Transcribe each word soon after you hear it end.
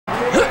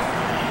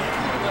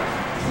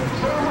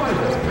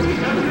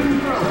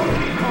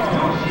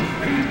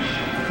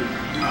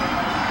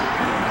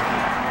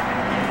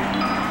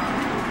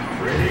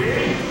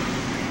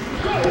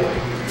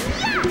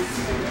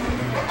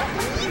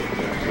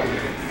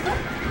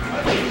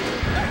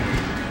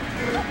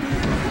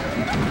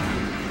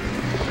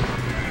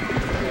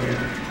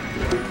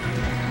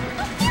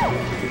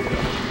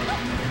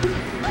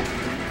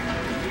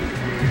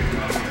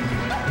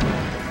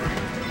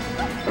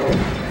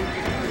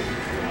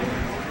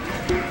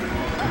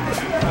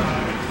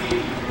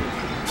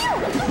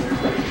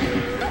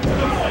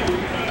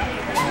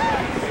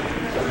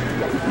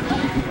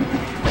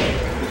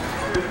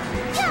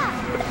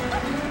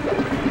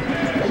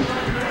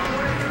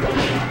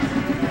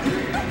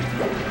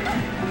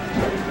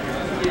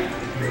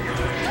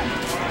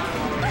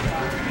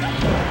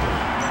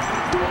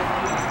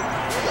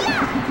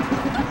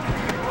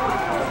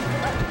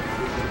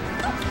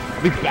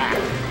I'll be back.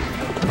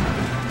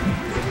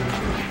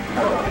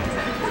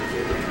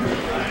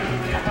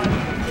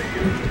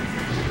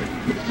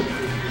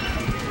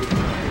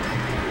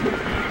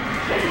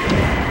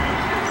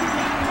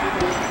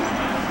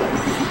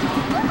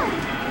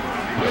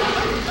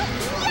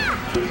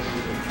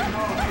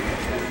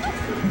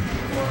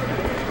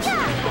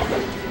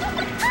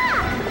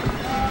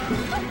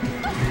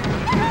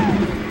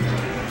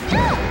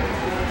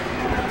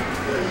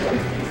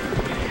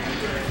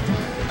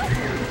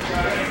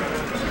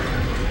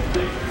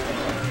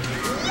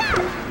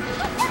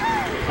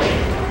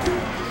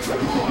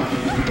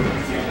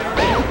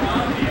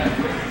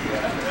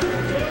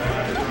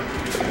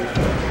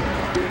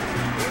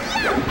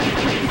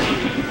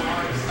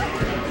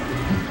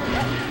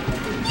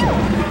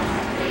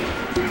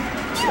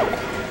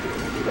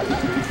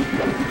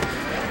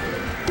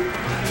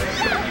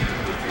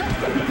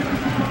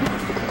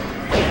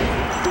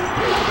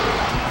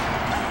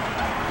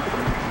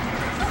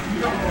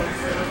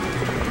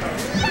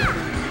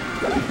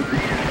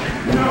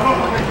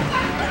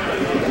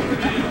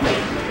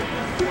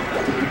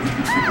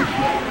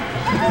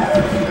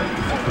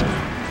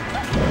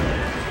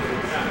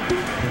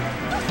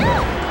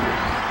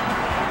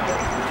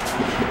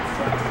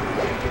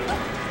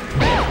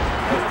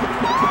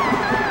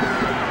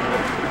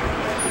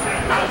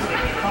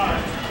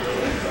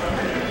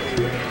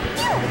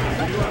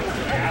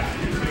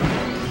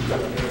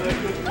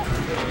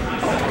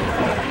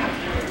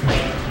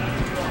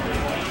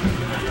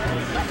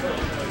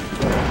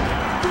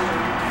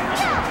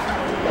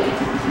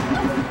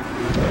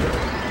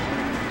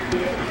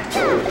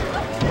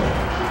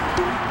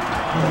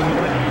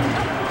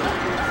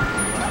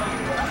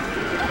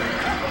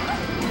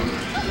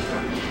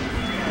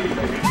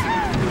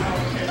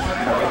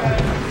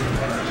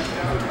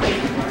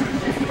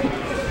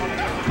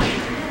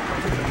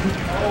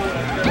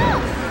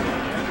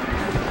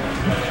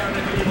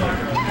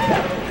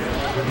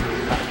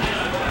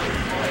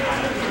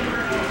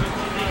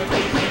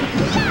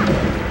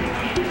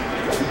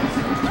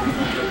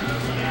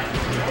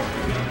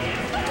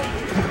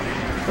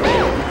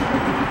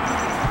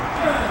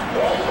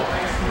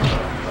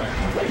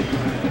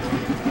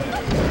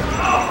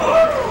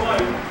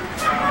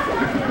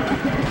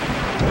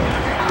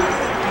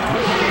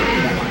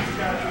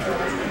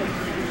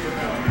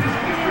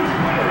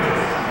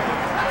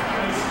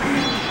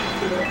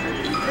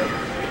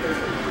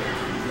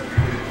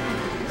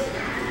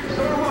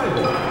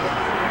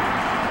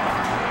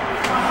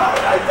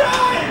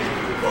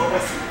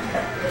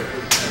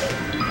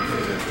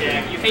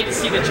 Yeah, you hate to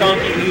see the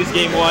Jonkey lose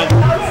game 1.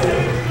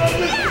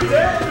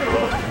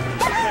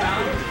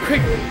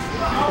 Quick,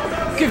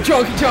 give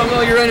Jong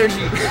all your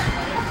energy.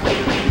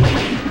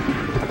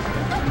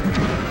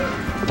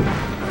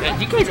 Man,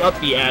 DK's up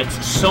B adds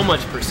so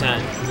much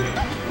percent.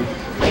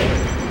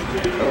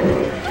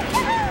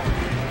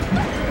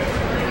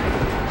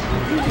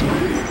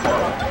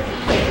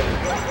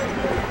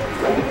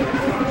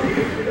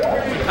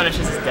 He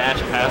punishes his dash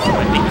pass.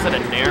 I think he's at a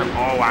nair.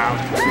 Oh wow.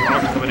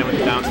 Jong coming in with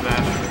the down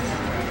smash.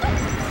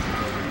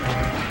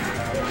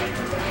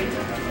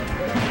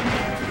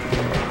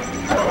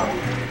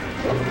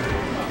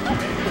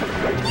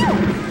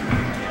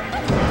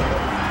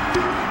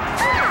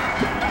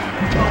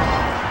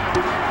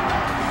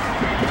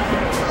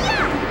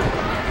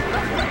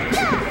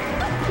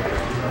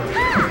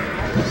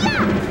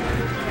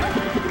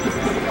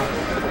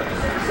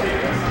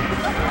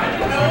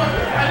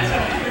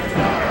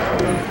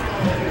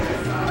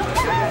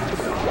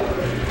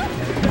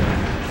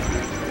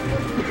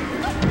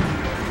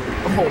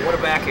 Oh, what a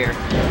back air.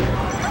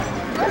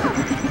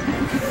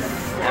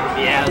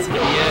 Yeah, that's gonna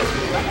be it.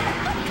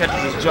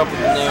 Catches his jump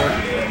in there.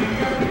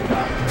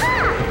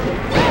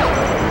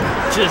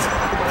 Just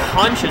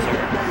punches her.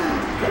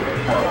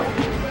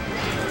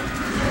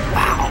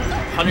 Wow.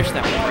 Punish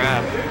that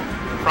grab.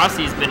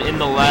 Ferocities been in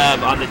the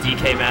lab on the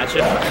DK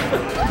matchup.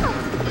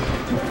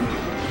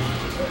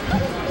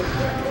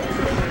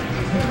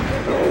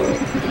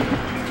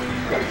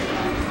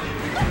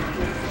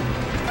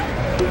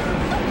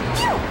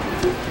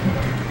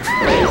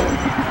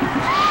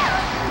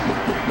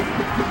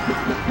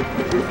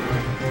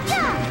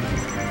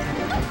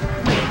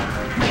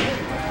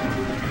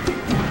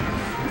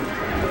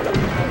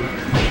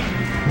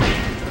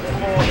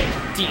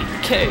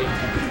 DK,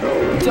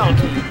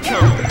 Donkey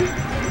Kong.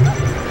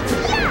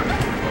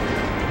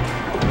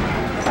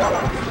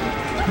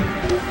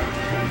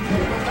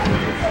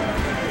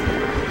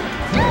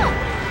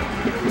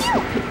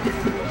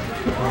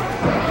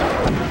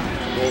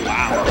 Oh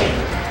wow.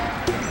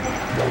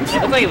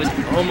 It looked like it was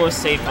almost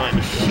safe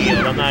on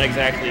shield. I'm not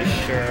exactly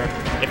sure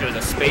if it was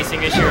a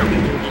spacing issue or if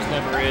it just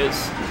never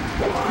is.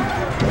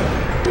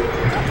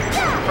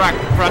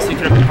 Ferocity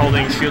could have been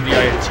holding shield the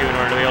IO2 in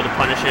order to be able to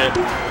punish it.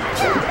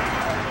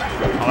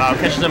 Oh wow,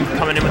 catches him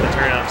coming in with the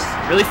turnips.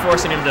 Really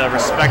forcing him to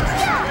respect,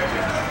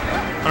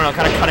 I don't know,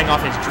 kind of cutting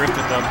off his drift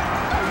with them.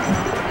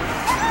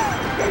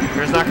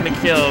 Air's not going to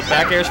kill.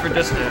 Back airs for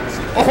distance.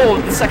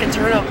 Oh, the second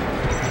turnip.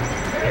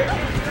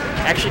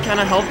 Actually kind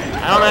of helped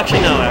I don't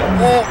actually know it.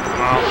 Oh.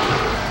 Wow.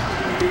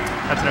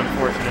 That's an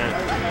unfortunate.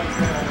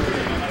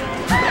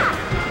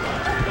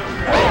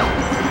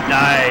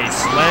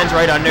 Nice. Lands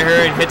right under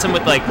her and hits him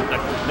with like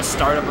the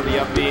startup of the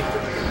up B.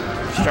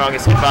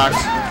 Strongest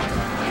hitbox.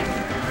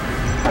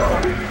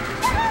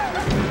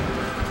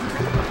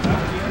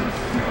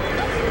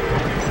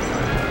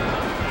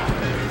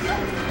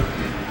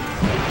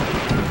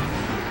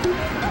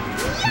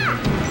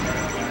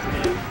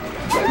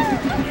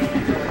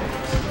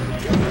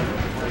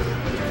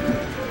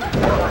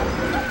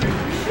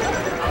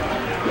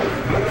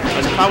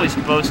 Probably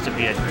supposed to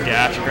be a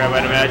dash grab,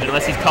 I'd imagine,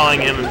 unless he's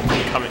calling him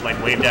and coming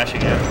like wave dash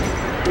again.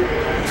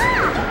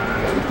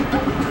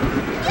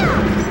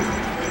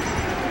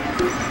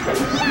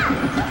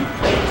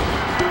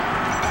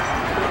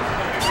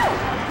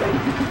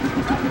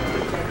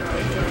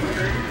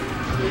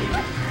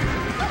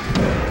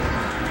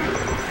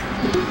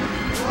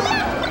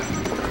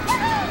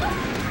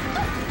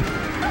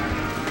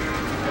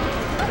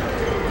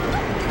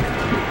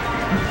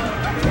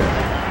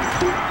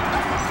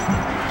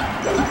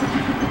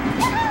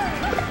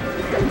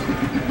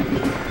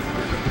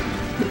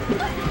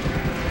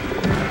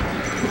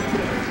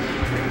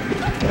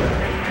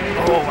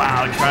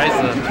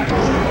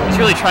 He's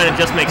really trying to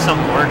just make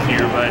something work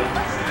here, but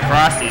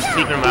Frosty's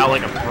keeping him out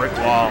like a brick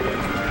wall.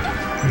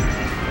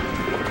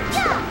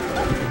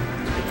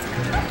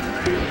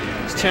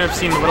 This turnip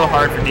seemed a little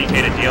hard for DK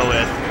to deal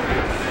with.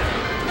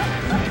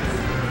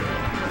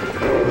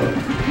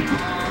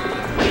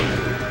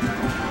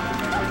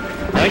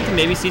 I'd like to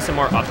maybe see some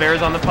more up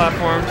airs on the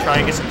platform, try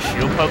and get some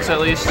shield pokes at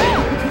least.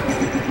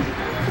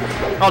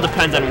 All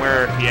depends on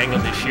where he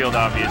angles his shield,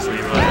 obviously,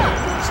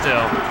 but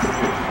still.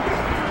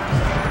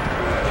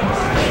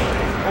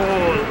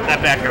 Oh,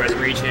 that back air was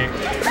reaching.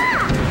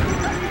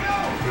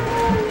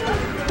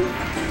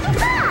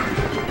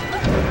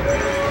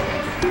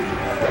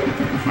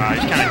 Wow, he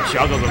just kind of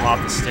juggles him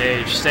off the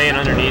stage, staying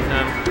underneath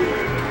him.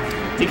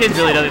 DK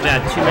really doesn't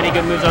have too many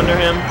good moves under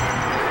him.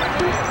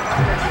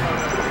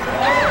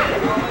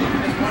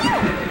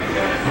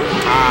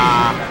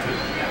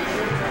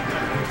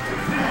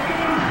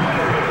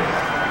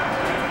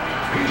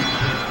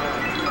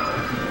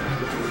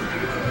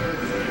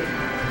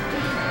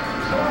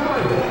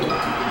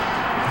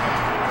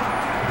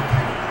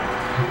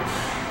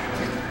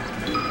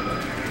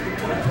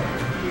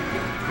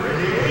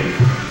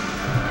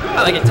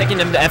 I like it, taking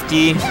him to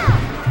FD.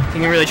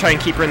 You can really try and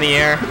keep her in the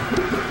air.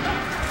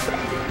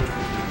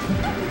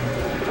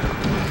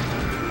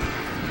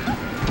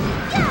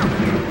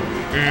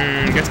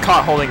 Gets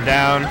caught holding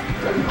down.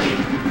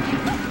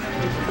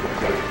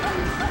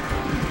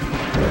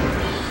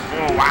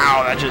 Oh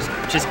wow, that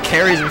just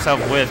carries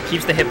himself with,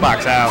 keeps the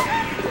hitbox out.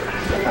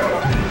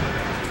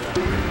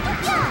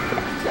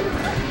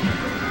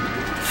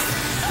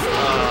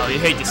 Oh, you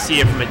hate to see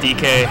it from a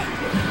DK.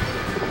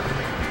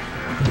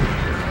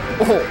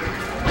 Oh.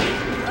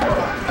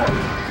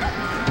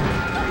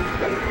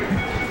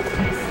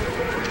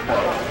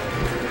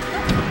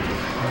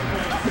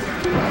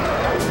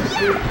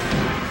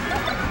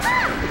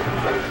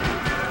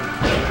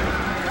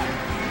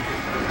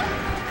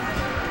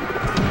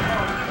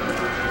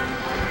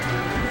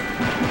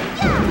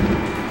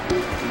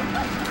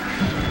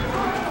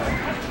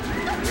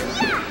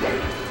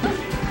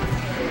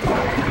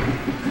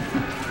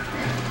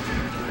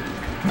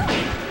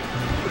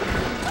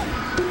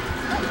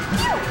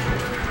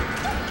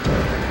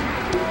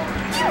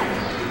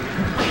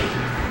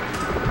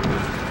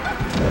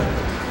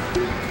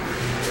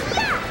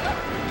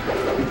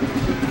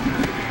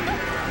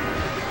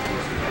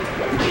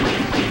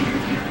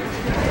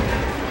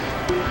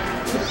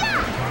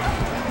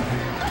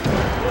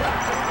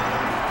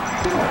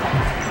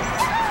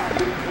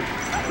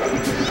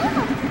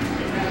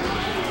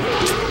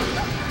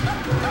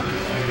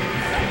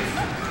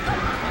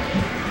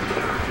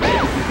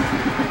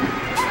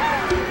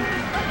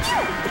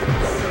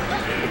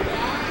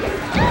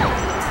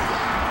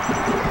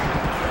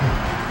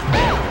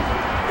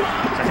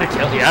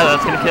 Yeah,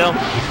 that's gonna kill.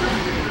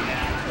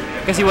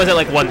 I guess he was at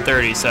like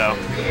 130, so.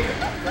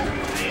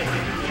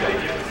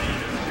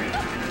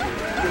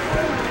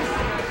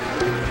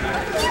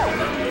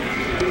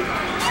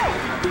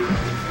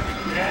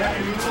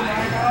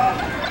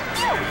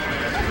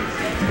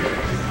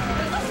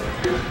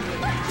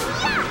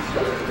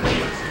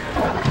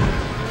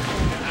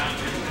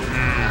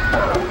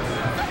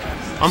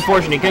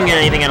 Unfortunately, couldn't get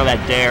anything out of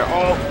that dare.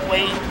 Oh,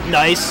 wait.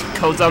 Nice.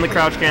 Codes on the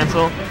crouch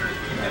cancel.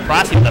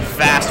 Frosty with the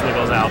fast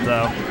wiggles out,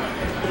 though.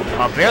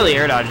 Barely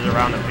air dodges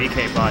around the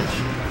VK punch.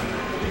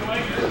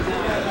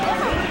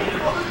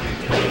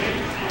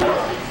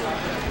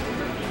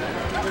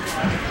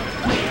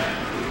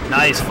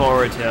 Nice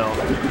forward tilt.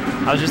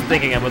 I was just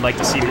thinking I would like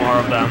to see more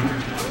of them.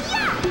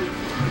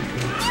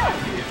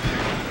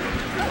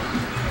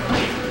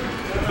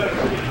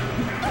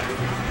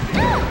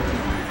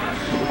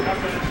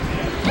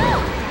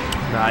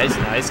 Nice,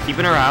 nice.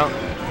 Keeping her out.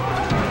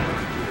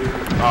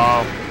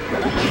 Oh.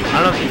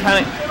 I don't know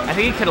if he I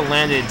think he could have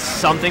landed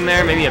something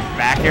there, maybe a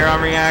back air on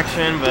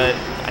reaction, but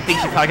I I think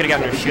she probably could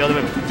have gotten her shield.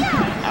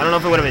 I don't know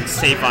if it would have been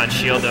safe on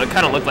shield though. It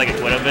kind of looked like it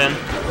would have been.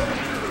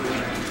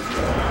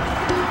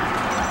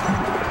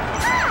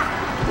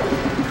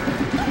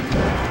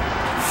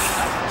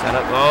 Set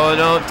up. Oh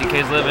no,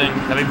 DK's living.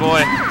 Heavy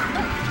boy.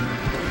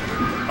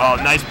 Oh,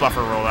 nice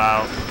buffer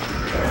rollout.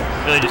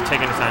 Really just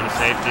taking his time to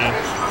safety.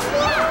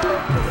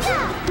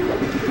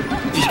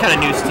 You just kind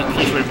of knew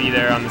Peach would be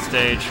there on the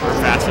stage or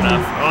fast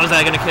enough. Oh, is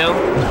that gonna kill?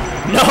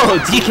 No,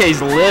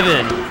 DK's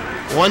living.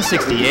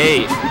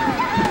 168.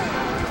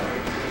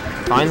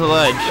 Finds the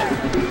ledge.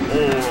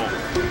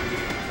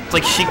 Oh. It's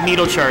like Sheik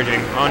needle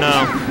charging. Oh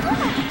no.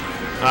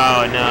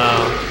 Oh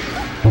no.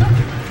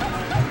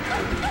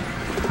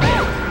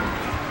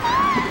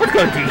 Let's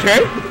go,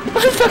 DK.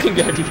 Let's fucking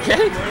go,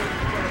 DK.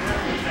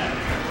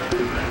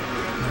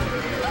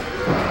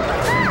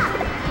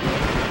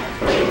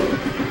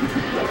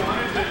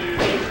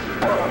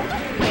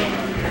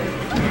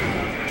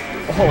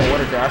 Oh,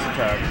 what a dash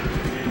attack.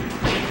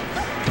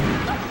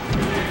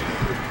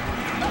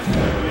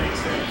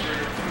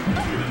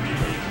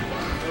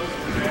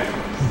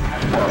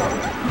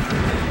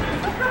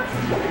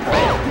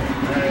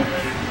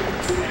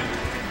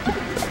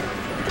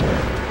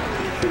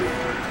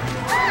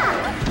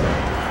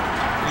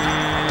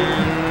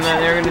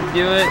 They're gonna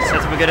do it.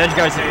 Sets up a good edge,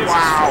 guys.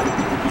 Wow.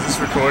 Is this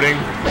recording?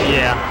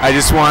 Yeah. I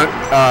just want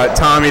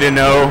Tommy to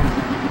know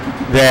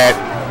that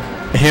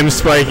him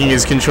spiking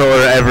his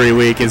controller every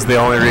week is the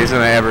only reason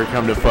I ever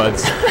come to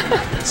Fudds.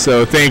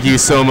 So thank you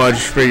so much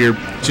for your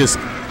just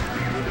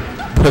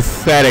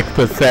pathetic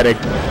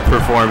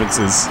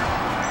performances.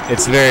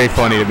 It's very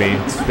funny to me.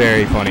 It's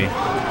very funny.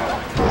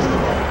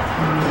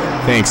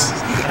 Thanks.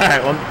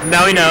 Alright, well,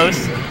 now he knows.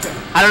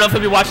 I don't know if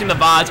he'll be watching the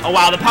VODs. Oh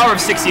wow, the power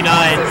of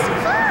 69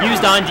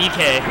 used on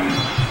DK.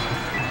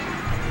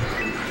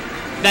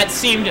 That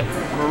seemed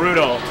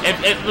brutal.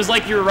 It was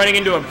like you were running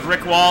into a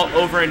brick wall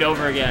over and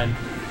over again.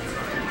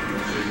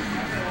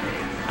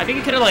 I think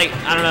he could have, like,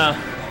 I don't know.